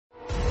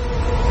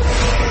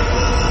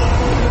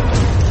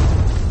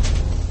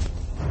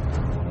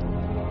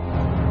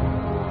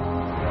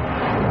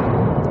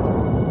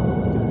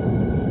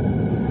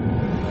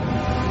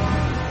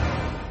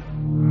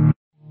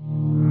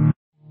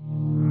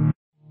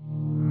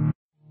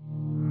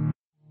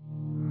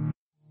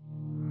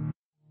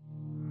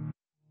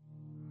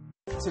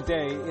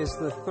today is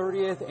the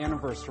 30th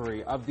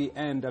anniversary of the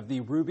end of the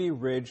Ruby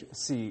Ridge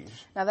siege.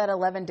 Now, that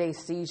 11-day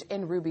siege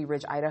in Ruby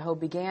Ridge, Idaho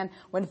began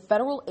when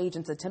federal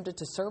agents attempted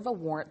to serve a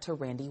warrant to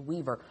Randy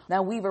Weaver.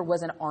 Now, Weaver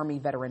was an Army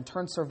veteran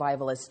turned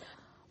survivalist.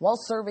 While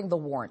serving the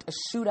warrant, a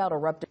shootout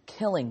erupted,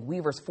 killing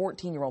Weaver's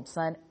 14-year-old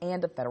son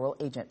and a federal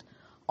agent.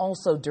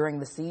 Also during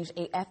the siege,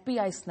 a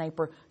FBI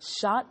sniper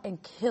shot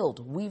and killed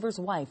Weaver's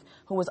wife,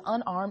 who was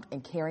unarmed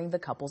and carrying the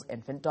couple's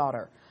infant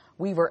daughter.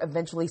 Weaver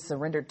eventually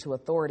surrendered to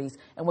authorities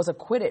and was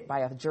acquitted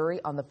by a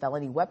jury on the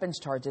felony weapons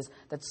charges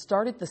that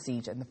started the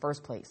siege in the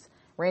first place.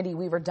 Randy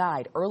Weaver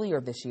died earlier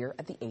this year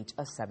at the age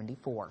of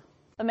 74.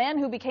 The man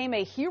who became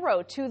a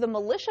hero to the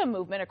militia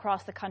movement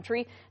across the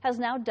country has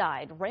now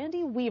died.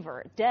 Randy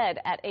Weaver, dead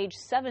at age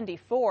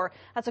 74.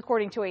 That's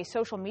according to a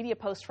social media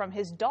post from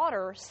his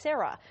daughter,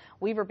 Sarah.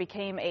 Weaver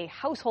became a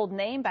household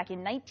name back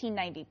in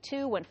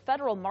 1992 when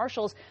federal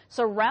marshals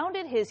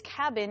surrounded his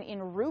cabin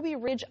in Ruby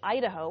Ridge,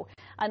 Idaho.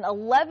 An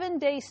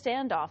 11-day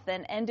standoff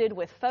then ended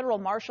with federal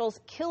marshals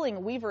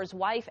killing Weaver's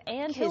wife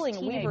and his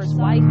teenage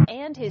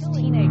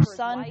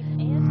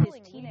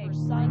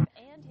son.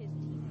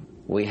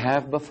 We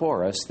have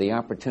before us the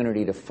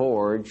opportunity to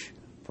forge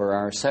for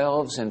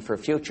ourselves and for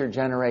future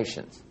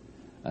generations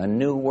a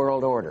new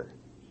world order,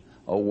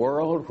 a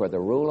world where the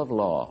rule of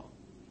law,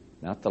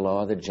 not the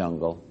law of the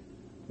jungle,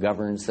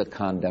 governs the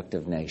conduct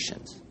of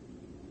nations.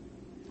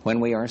 When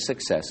we are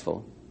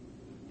successful,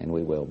 and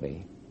we will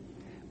be,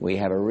 we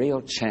have a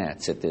real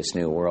chance at this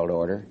new world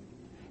order,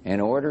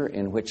 an order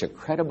in which a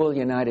credible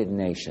United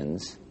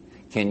Nations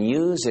can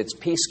use its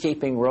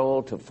peacekeeping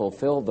role to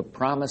fulfill the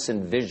promise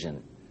and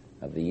vision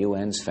of the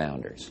UN's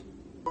founders.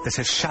 That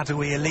a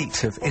shadowy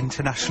elite of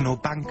international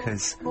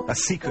bankers are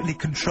secretly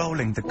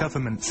controlling the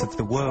governments of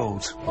the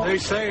world. They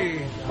say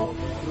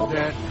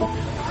that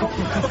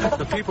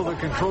the people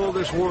that control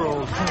this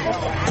world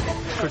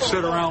could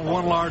sit around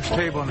one large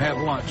table and have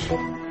lunch.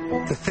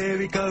 The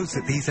theory goes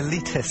that these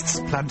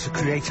elitists plan to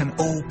create an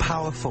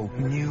all-powerful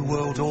new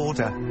world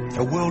order,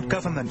 a world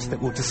government that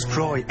will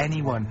destroy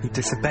anyone who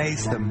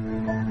disobeys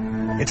them.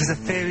 It is a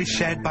theory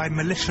shared by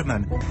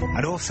militiamen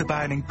and also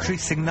by an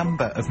increasing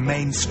number of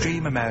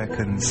mainstream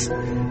Americans.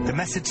 The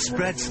message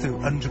spreads through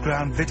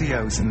underground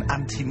videos and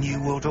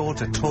anti-New World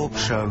Order talk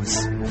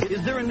shows.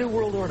 Is there a New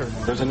World Order?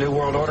 There's a New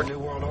World Order.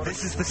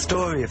 This is the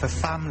story of a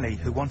family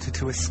who wanted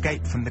to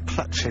escape from the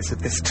clutches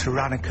of this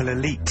tyrannical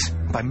elite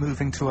by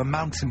moving to a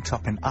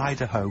mountaintop in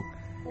Idaho.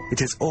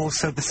 It is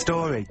also the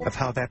story of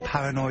how their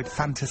paranoid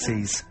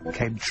fantasies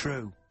came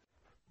true.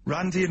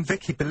 Randy and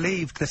Vicky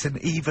believed that an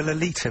evil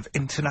elite of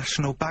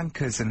international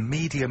bankers and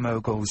media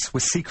moguls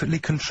was secretly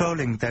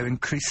controlling their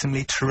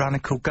increasingly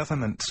tyrannical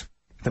government.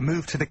 The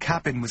move to the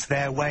cabin was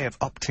their way of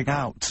opting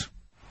out.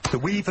 The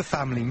Weaver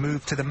family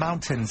moved to the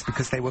mountains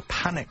because they were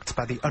panicked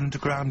by the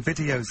underground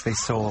videos they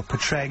saw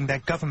portraying their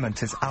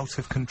government as out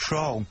of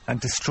control and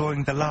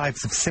destroying the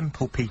lives of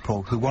simple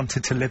people who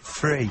wanted to live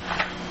free.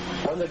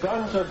 When the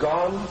guns are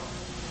gone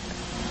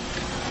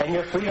and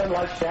your freedom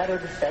lies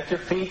shattered at your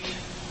feet,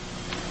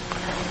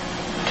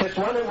 'tis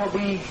when it will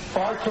be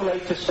far too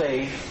late to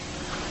say,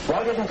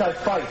 why didn't I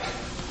fight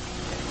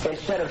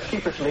instead of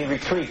sheepishly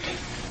retreat?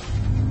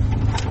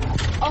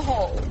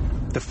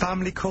 The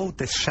family called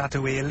this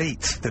shadowy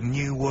elite the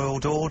New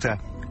World Order.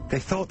 They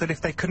thought that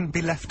if they couldn't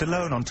be left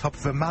alone on top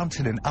of a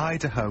mountain in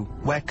Idaho,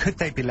 where could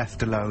they be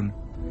left alone?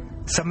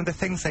 Some of the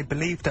things they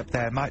believed up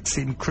there might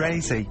seem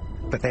crazy,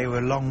 but they were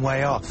a long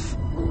way off.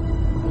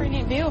 Pretty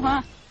neat view,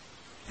 huh?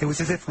 It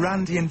was as if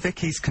Randy and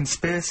Vicky's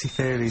conspiracy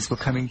theories were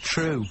coming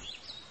true.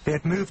 They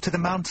had moved to the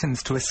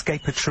mountains to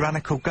escape a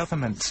tyrannical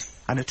government,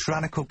 and a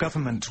tyrannical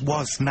government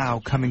was now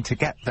coming to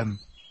get them.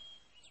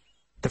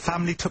 The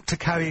family took to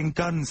carrying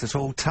guns at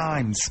all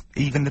times,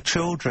 even the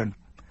children.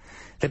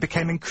 They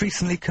became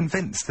increasingly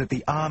convinced that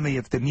the army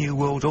of the New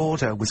World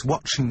Order was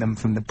watching them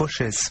from the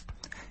bushes.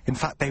 In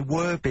fact, they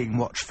were being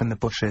watched from the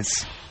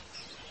bushes.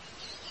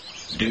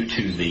 Due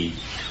to the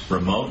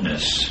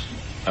remoteness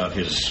of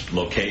his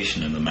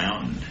location in the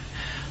mountain,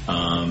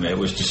 it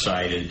was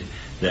decided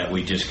that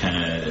we just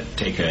kind of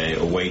take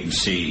a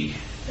wait-and-see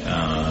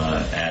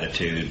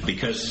attitude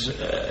because,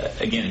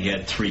 again, he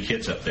had 3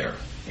 kids up there.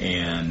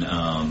 And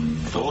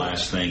the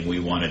last thing we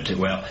wanted to...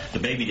 Well, the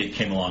baby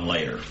came along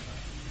later.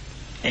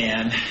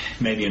 And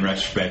maybe in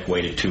retrospect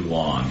waited too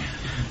long.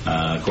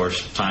 Of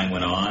course, time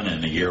went on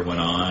and a year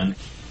went on.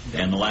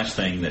 And the last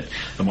thing that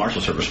the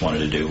Marshal Service wanted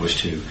to do was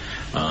to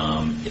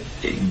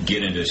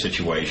get into a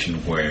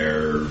situation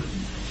where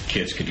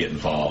kids could get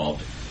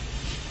involved.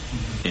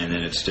 And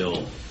then it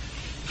still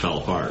fell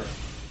apart.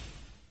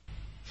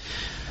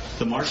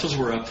 The Marshals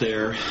were up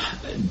there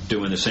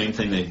doing the same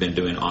thing they've been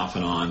doing off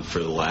and on for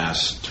the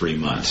last 3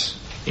 months.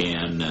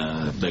 And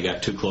they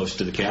got too close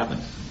to the cabin.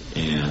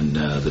 And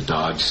the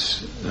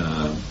dogs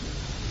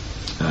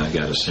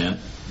got a scent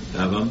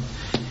of them.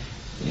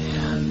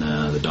 And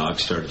the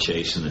dogs started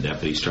chasing. The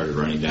deputies started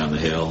running down the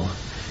hill.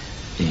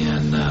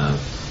 And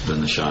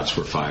then the shots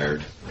were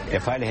fired.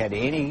 If I'd had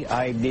any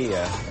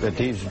idea that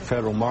these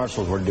federal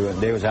marshals were doing,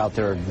 they was out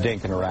there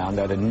dinking around,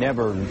 I'd have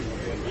never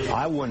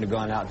I wouldn't have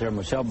gone out there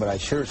myself, but I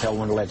sure as hell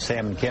wanted to let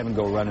Sam and Kevin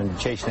go running and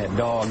chasing that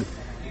dog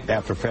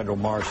after federal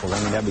marshals.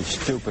 I mean, that'd be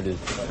stupid.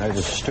 That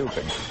was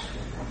stupid.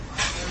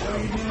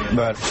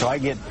 But so I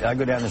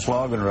go down this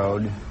logging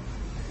road,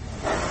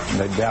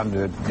 down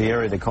to the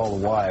area they call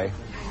the Y.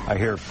 I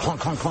hear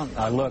clunk, clunk, clunk.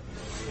 I look,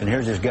 and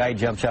here's this guy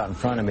jumps out in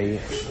front of me,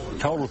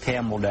 total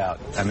cameled out.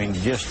 I mean,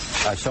 I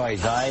saw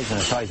his eyes and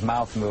I saw his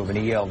mouth move, and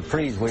he yelled,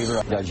 "Freeze, Weaver!"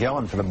 I was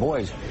yelling for the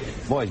boys.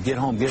 Boys, get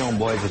home,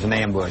 boys. It's an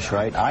ambush,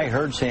 right? I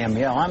heard Sam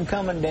yell, "I'm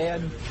coming,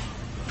 Dad."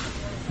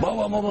 Boom,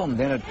 boom, boom, boom.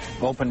 Then it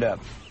opened up.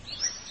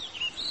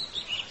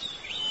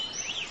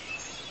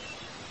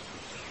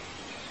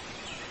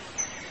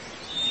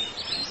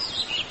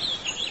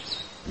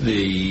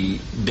 The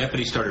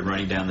deputy started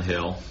running down the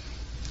hill.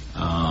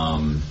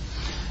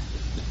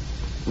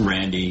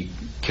 Randy,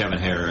 Kevin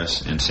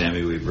Harris, and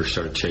Sammy Weaver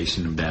started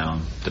chasing them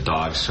down. The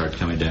dogs started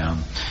coming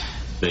down.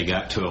 They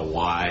got to a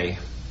Y.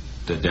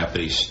 The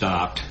deputy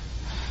stopped,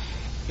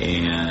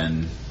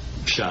 and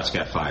shots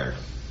got fired.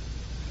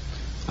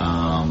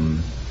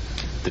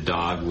 The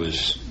dog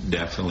was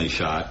definitely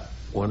shot.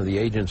 One of the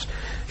agents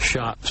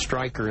shot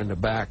Stryker in the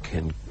back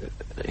and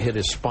hit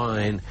his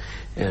spine,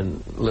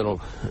 and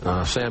little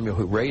Samuel,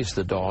 who raised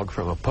the dog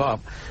from a pup,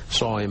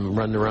 saw him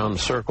running around in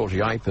circles,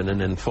 yiping,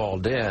 and then fall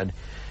dead.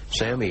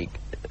 Sammy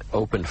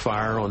opened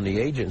fire on the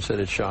agents that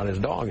had shot his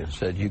dog and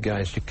said, "You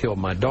guys killed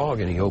my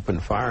dog," and he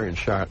opened fire and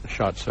shot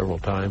several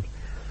times.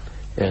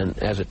 And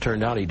as it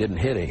turned out, he didn't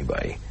hit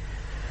anybody.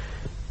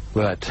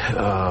 But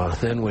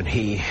then when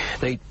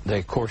they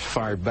of course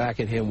fired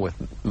back at him with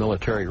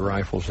military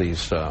rifles,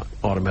 these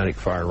automatic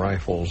fire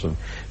rifles, and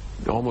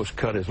almost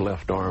cut his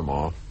left arm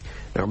off.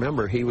 Now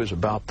remember, he was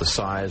about the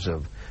size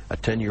of a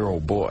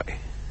 10-year-old boy,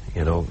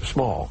 you know,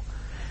 small.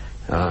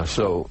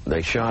 So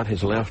they shot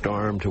his left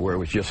arm to where it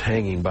was just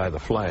hanging by the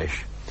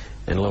flesh,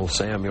 and little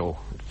Samuel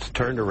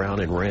turned around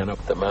and ran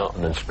up the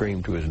mountain and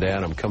screamed to his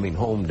dad, "I'm coming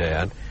home,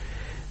 Dad."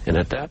 And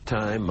at that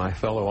time, my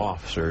fellow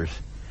officers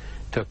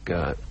took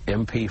a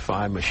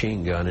MP5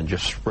 machine gun and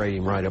just sprayed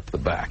him right up the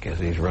back as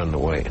he's running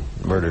away and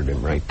murdered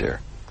him right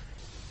there.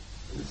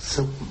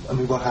 So, I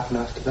mean, what happened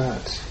after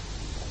that?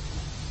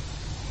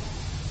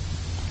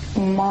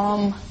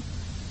 Mom,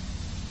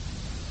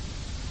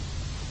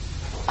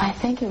 I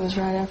think it was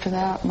right after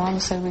that, Mom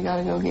said, "We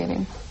gotta go get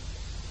him."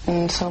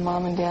 And so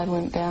Mom and Dad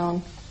went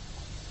down.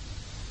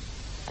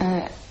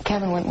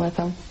 Kevin went with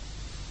them.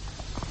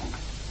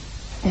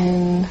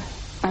 And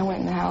I went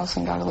in the house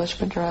and got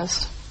Elizabeth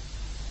dressed.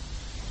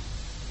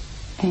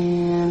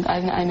 And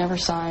I never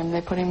saw him.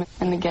 They put him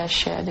in the guest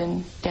shed,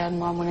 and Dad and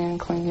Mom went in and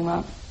cleaned him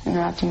up and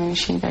wrapped him in a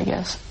sheet, I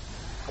guess.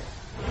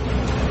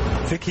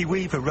 Vicki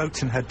Weaver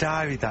wrote in her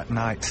diary that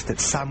night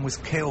that Sam was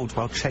killed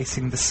while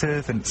chasing the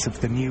servants of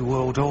the New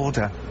World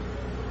Order.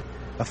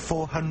 A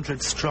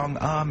 400-strong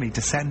army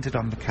descended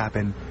on the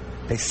cabin.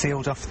 They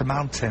sealed off the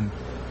mountain.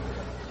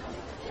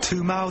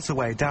 2 miles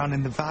away, down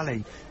in the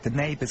valley, the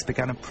neighbours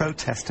began a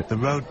protest at the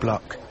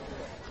roadblock.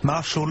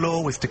 Martial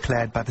law was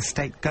declared by the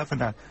state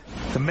governor.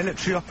 The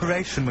military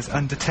operation was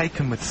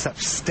undertaken with such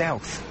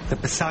stealth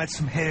that besides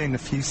from hearing a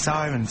few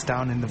sirens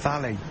down in the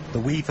valley, the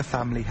Weaver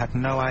family had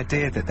no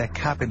idea that their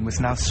cabin was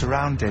now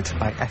surrounded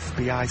by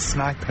FBI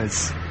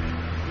snipers.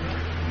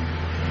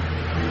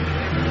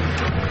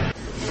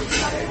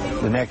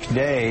 The next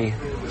day,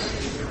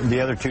 the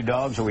other 2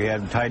 dogs that we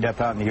had tied up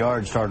out in the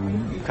yard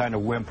started kind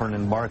of whimpering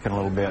and barking a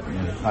little bit.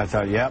 And I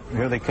thought, yep,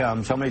 here they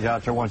come. Somebody's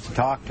out there wants to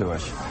talk to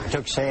us. I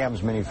took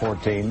Sam's Mini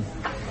 14,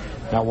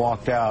 and I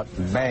walked out,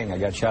 and bang, I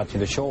got shot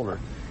through the shoulder.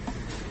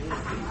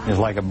 It was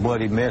like a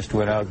bloody mist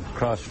went out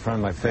across the front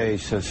of my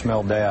face. I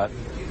smelled that.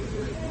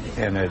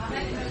 And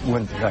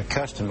I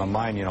cussed in my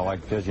mind, you know,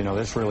 like this, you know,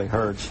 this really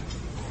hurts.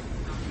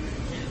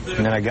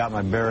 And then I got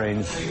my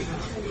bearings,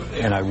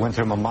 and I went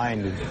through my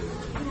mind,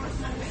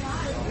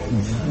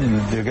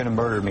 they're going to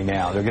murder me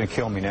now. They're going to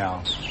kill me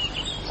now.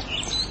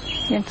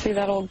 You can see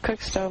that old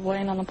cook stove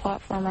laying on the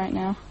platform right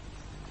now.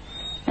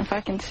 If I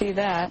can see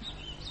that,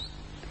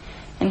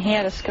 and he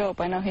had a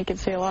scope, I know he could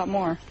see a lot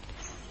more.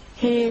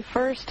 He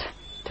first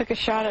took a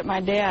shot at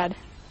my dad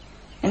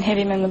and hit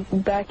him in the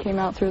back, came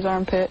out through his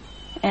armpit.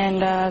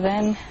 And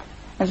then,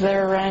 as they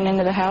were running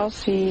into the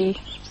house, he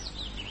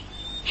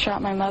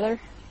shot my mother,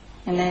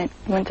 and it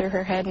went through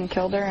her head and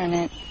killed her,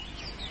 and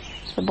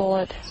the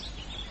bullet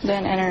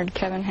then entered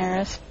Kevin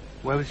Harris.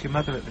 Where was your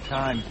mother at the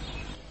time?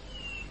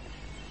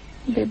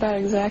 It'd be about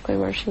exactly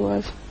where she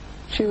was.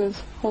 She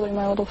was holding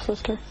my little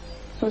sister,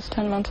 who was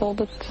 10 months old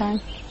at the time.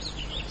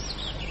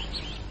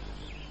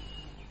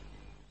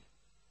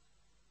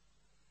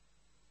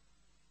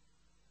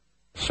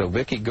 So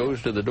Vicki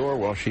goes to the door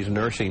while she's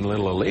nursing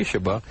little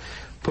Elishaba,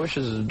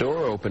 pushes the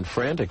door open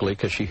frantically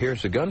because she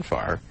hears the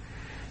gunfire.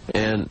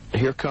 And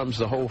here comes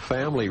the whole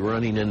family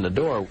running in the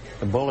door.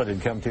 The bullet had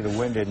come through the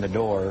window in the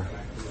door.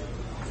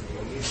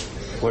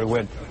 Would have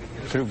went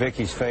through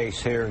Vicki's face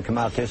here and come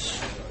out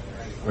this,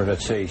 or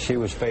let's see, she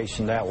was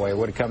facing that way.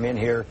 Would have come in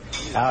here,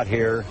 out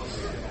here,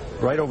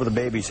 right over the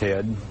baby's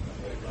head,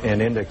 and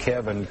into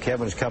Kevin.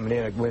 Kevin's coming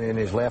in, it went in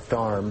his left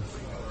arm,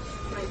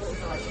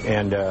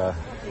 and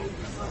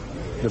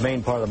The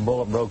main part of the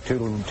bullet broke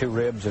two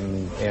ribs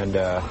and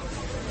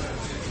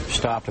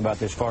stopped about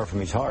this far from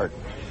his heart.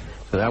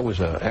 So that was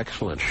an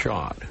excellent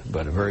shot,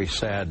 but a very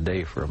sad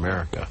day for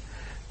America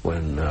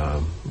when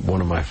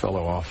one of my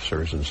fellow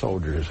officers and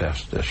soldiers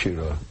has to shoot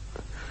a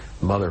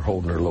mother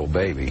holding her little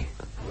baby.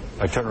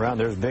 I turn around,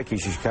 there's Vicki.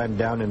 She's kind of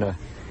down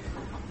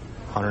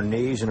on her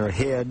knees and her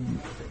head.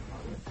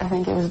 I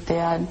think it was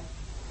Dad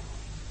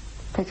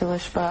picked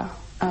Elishba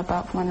up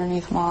out from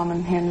underneath Mom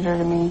and handed her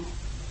to me.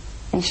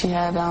 And she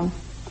had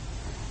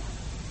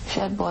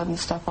blood and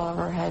stuff all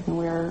over her head, and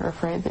we were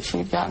afraid that she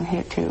had gotten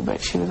hit too,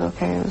 but she was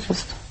okay. It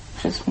was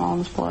just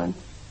Mom's blood.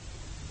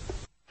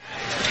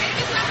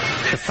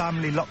 The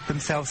family locked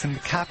themselves in the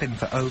cabin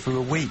for over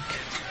a week.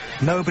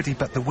 Nobody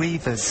but the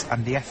Weavers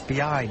and the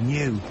FBI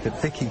knew that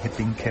Vicki had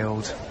been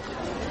killed.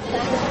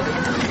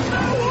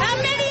 How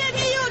many of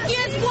you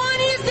against one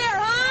is there,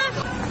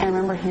 huh? I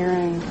remember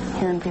hearing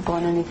people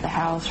underneath the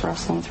house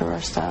rustling through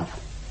our stuff.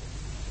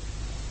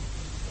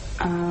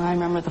 I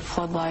remember the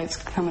floodlights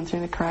coming through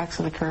the cracks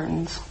of the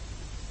curtains.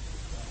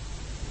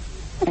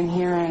 And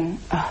hearing,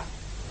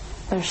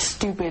 they're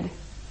stupid,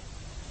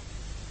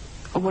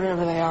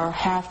 whatever they are,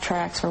 half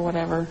tracks or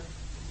whatever,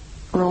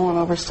 rolling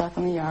over stuff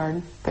in the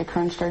yard. They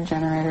crunched our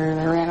generator.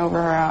 They ran over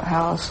our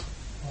outhouse.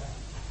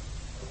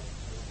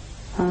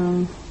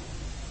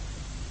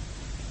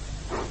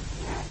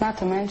 Not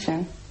to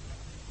mention,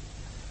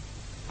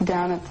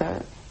 down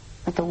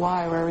at the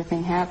Y where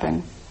everything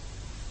happened,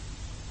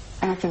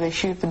 after they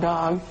shoot the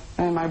dog,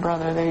 and my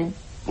brother,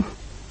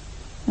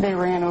 they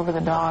ran over the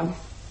dog.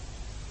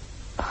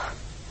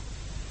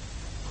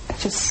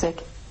 It's just sick.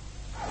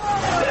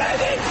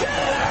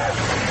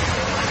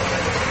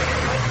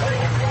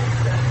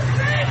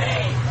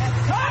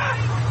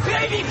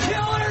 Baby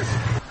killers!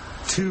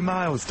 2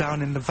 miles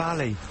down in the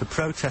valley, the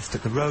protest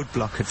at the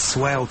roadblock had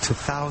swelled to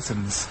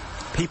thousands.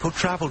 People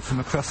travelled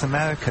from across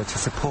America to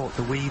support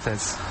the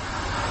Weavers.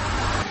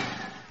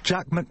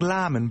 Jack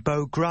McLam and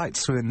Bo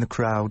Greitz were in the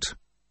crowd.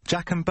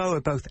 Jack and Bo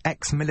are both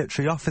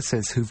ex-military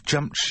officers who've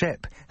jumped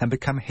ship and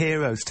become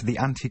heroes to the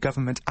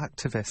anti-government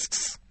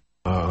activists.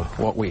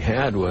 What we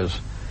had was,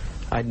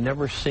 I'd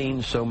never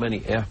seen so many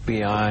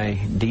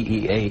FBI,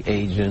 DEA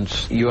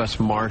agents, U.S.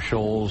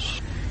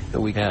 Marshals.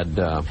 We had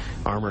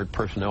armored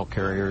personnel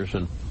carriers,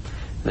 and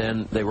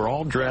then they were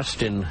all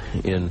dressed in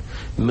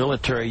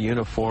military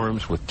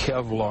uniforms with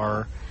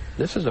Kevlar.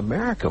 This is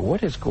America.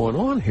 What is going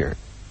on here?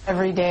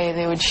 Every day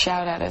they would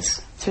shout at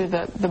us through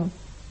the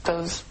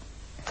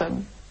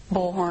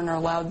bullhorn or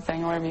loud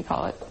thing, or whatever you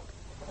call it.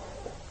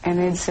 And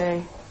they'd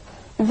say,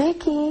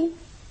 Vicki,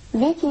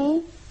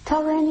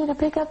 tell Randy to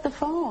pick up the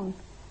phone.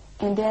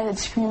 And Dad would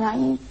scream out,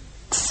 you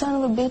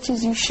son of a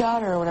bitches, you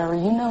shot her or whatever.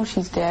 You know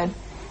she's dead.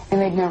 And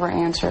they'd never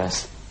answer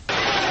us.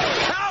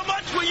 How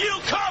much will you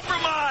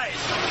compromise?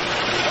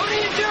 What are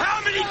you doing?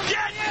 How many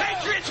dead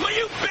patriots will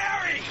you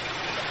bury?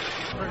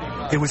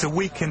 It was a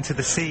week into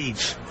the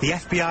siege. The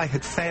FBI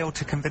had failed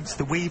to convince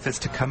the Weavers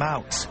to come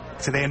out,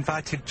 so they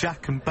invited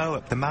Jack and Bo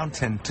up the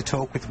mountain to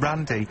talk with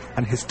Randy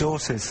and his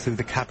daughters through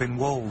the cabin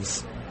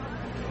walls.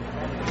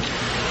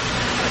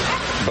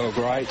 Bo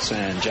Greitz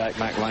and Jack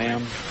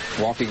McLam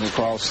walking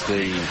across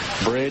the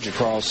bridge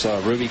across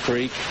Ruby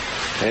Creek,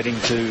 heading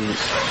to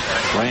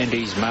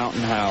Randy's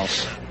mountain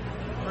house.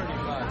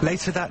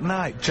 Later that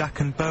night, Jack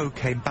and Bo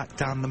came back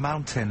down the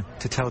mountain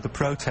to tell the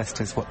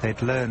protesters what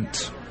they'd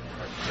learnt.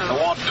 I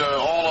want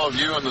all of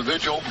you in the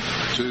vigil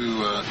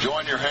to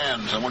join your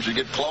hands. I want you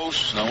to get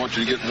close, and I want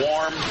you to get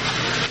warm.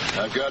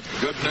 I've got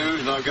good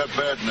news and I've got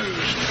bad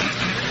news.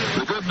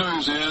 The good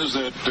news is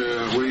that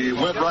we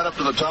went right up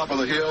to the top of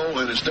the hill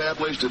and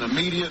established an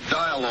immediate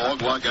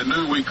dialogue, like I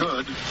knew we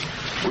could,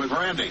 with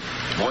Randy.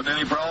 Wasn't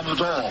any problem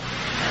at all.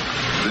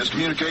 This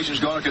communication is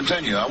going to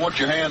continue. I want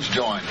your hands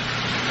joined.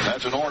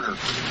 That's an order.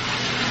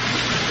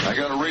 I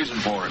got a reason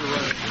for it.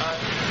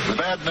 The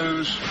bad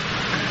news,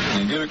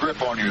 and get a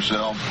grip on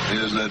yourself,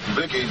 is that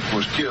Vicki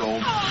was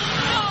killed.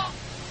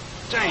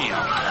 Damn.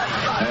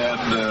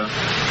 And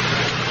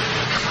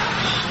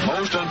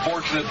most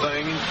unfortunate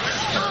thing,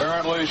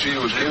 apparently she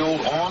was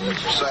killed on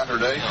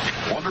Saturday.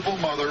 Wonderful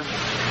mother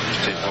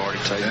has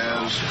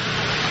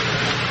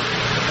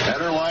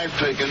had her life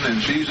taken,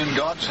 and she's in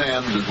God's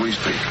hands as we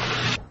speak.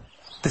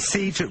 The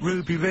siege at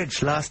Ruby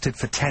Ridge lasted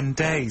for 10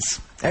 days.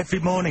 Every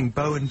morning,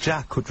 Bo and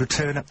Jack would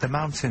return up the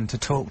mountain to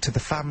talk to the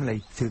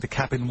family through the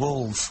cabin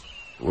walls.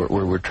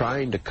 We're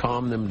trying to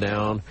calm them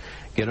down,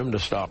 get them to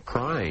stop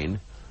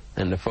crying,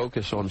 and to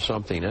focus on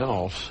something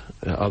else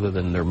other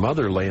than their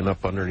mother laying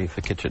up underneath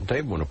the kitchen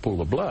table in a pool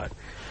of blood.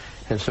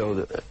 And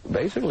so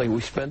basically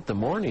we spent the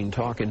morning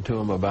talking to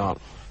them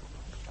about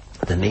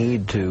the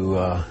need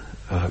to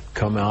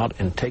come out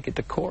and take it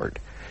to court.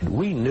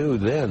 We knew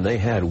then they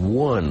had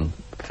one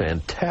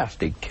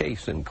fantastic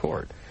case in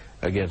court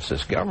against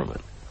this government.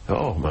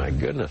 Oh, my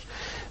goodness.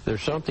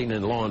 There's something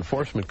in law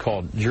enforcement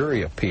called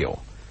jury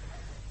appeal.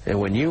 And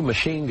when you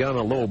machine gun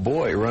a little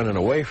boy running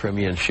away from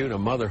you and shoot a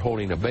mother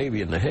holding a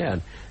baby in the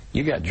head,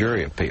 you got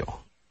jury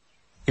appeal.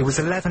 It was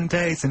 11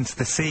 days into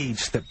the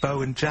siege that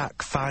Bo and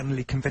Jack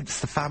finally convinced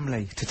the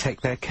family to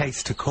take their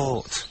case to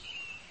court.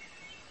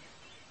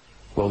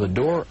 Well, the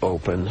door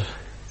opened,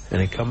 and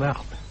he come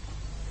out.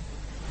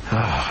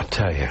 I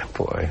tell you,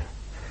 boy,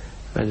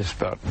 I just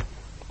about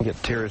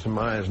get tears in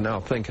my eyes now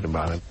thinking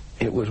about it.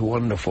 It was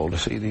wonderful to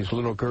see these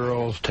little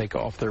girls take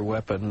off their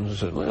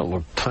weapons, and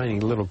little tiny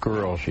little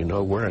girls, you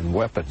know, wearing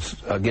weapons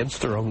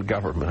against their own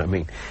government. I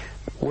mean,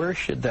 where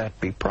should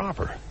that be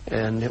proper?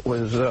 And it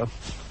was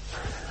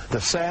the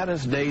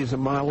saddest days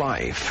of my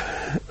life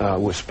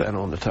was spent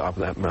on the top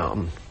of that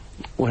mountain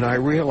when I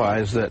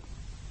realized that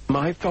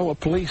my fellow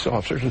police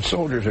officers and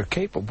soldiers are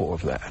capable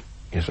of that,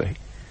 you see,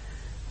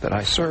 that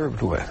I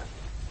served with.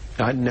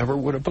 I never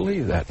would have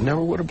believed that,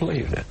 never would have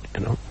believed it,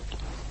 you know.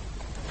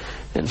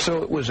 And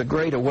so it was a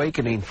great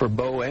awakening for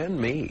Bo and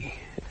me.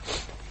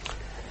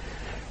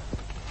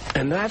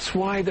 And that's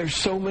why there's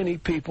so many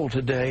people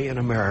today in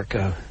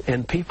America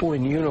and people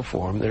in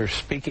uniform that are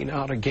speaking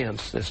out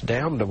against this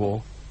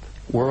damnable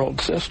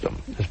world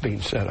system that's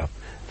being set up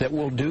that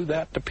will do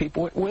that to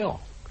people at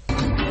will.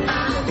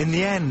 In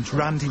the end,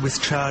 Randy was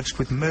charged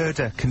with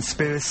murder,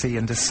 conspiracy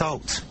and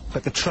assault,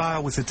 but the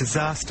trial was a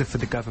disaster for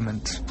the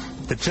government.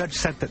 The judge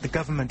said that the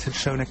government had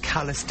shown a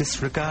callous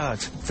disregard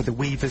for the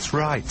Weavers'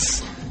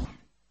 rights.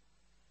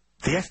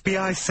 The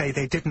FBI say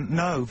they didn't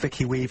know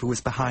Vicki Weaver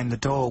was behind the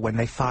door when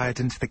they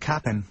fired into the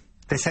cabin.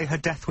 They say her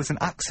death was an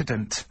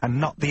accident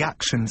and not the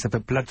actions of a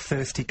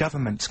bloodthirsty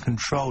government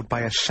controlled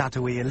by a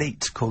shadowy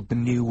elite called the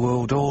New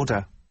World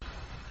Order.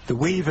 The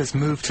Weavers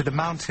moved to the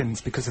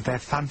mountains because of their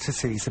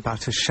fantasies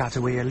about a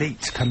shadowy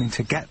elite coming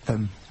to get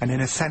them, and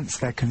in a sense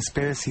their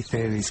conspiracy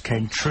theories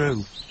came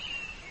true.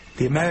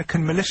 The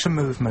American militia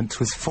movement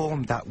was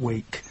formed that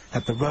week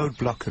at the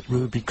roadblock at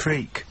Ruby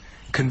Creek,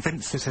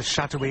 convinced that a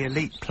shadowy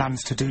elite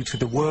plans to do to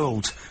the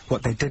world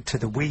what they did to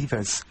the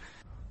Weavers.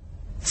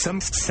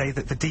 Some say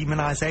that the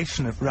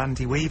demonization of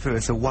Randy Weaver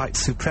as a white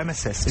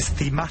supremacist is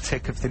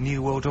thematic of the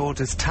New World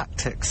Order's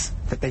tactics,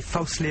 that they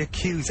falsely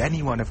accuse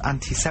anyone of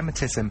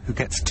anti-Semitism who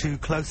gets too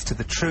close to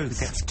the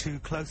truth.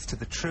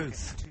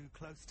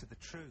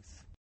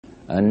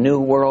 A new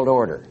world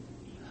order.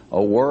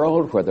 A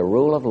world where the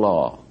rule of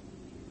law,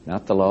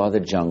 not the law of the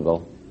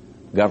jungle,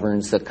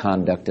 governs the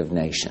conduct of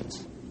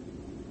nations.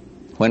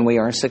 When we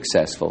are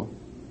successful,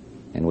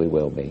 and we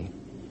will be,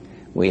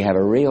 we have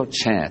a real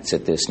chance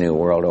at this new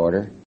world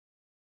order